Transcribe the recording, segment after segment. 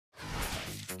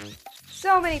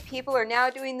So many people are now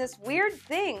doing this weird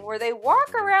thing where they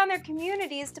walk around their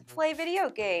communities to play video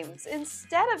games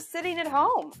instead of sitting at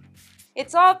home.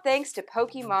 It's all thanks to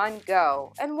Pokemon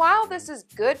Go. And while this is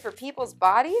good for people's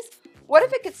bodies, what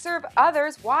if it could serve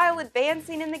others while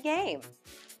advancing in the game?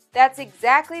 That's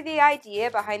exactly the idea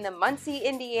behind the Muncie,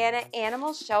 Indiana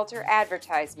Animal Shelter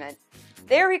advertisement.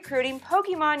 They're recruiting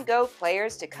Pokemon Go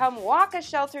players to come walk a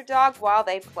shelter dog while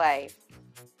they play.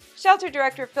 Shelter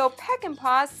Director Phil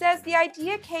Peckinpah says the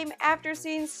idea came after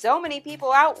seeing so many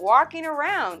people out walking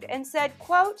around and said,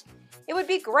 quote, "It would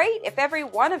be great if every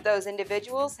one of those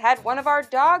individuals had one of our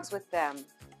dogs with them."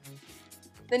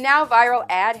 The now viral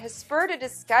ad has spurred a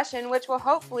discussion which will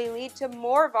hopefully lead to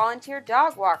more volunteer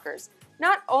dog walkers,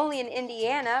 not only in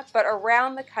Indiana, but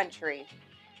around the country.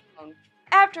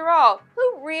 After all,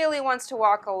 who really wants to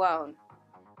walk alone?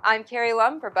 I'm Carrie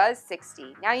Lum for Buzz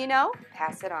 60. Now you know,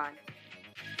 pass it on.